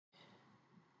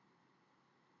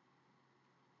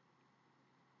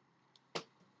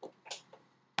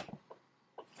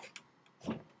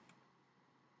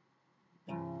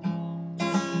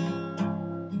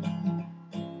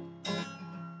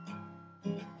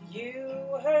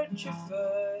You hurt your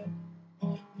foot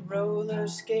roller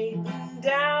skating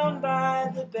down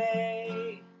by the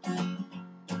bay.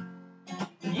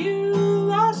 You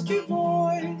lost your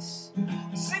voice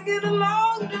singing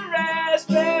along to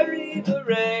Raspberry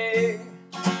Beret.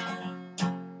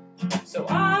 So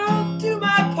I'll do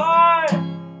my part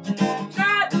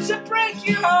not to break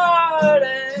your heart,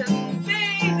 and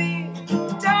baby,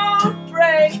 don't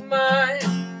break mine.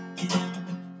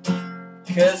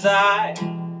 'Cause I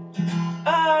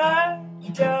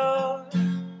adore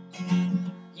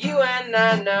you, and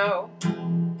I know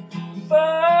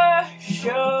for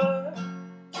sure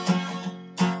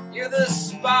you're the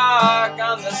spark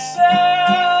on the sun.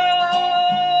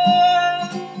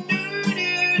 Do,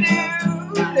 do,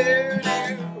 do, do, do.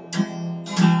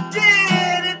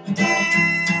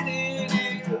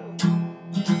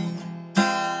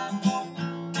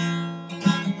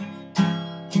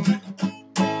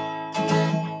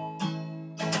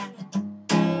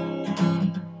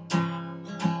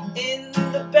 In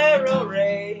the barrel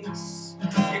race,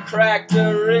 you cracked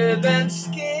a rib and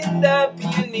skinned up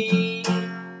your knee.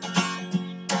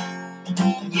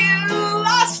 You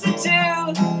lost a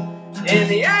tooth in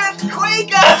the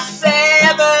earthquake of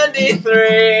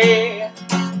 '73.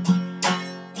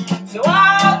 So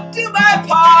I'll do my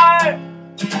part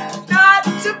not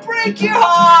to break your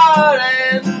heart,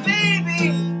 and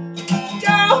baby,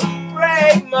 don't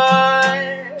break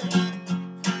mine.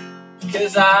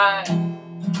 'Cause I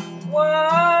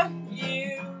want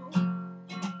you,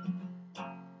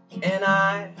 and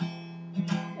I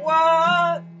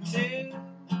want to,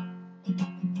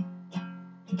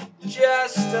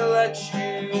 just to let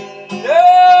you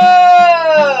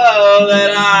know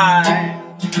that I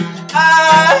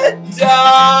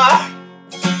adore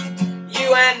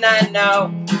you, and I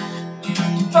know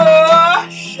for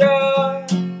sure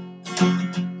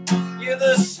you're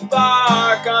the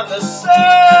spark on the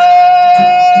sun.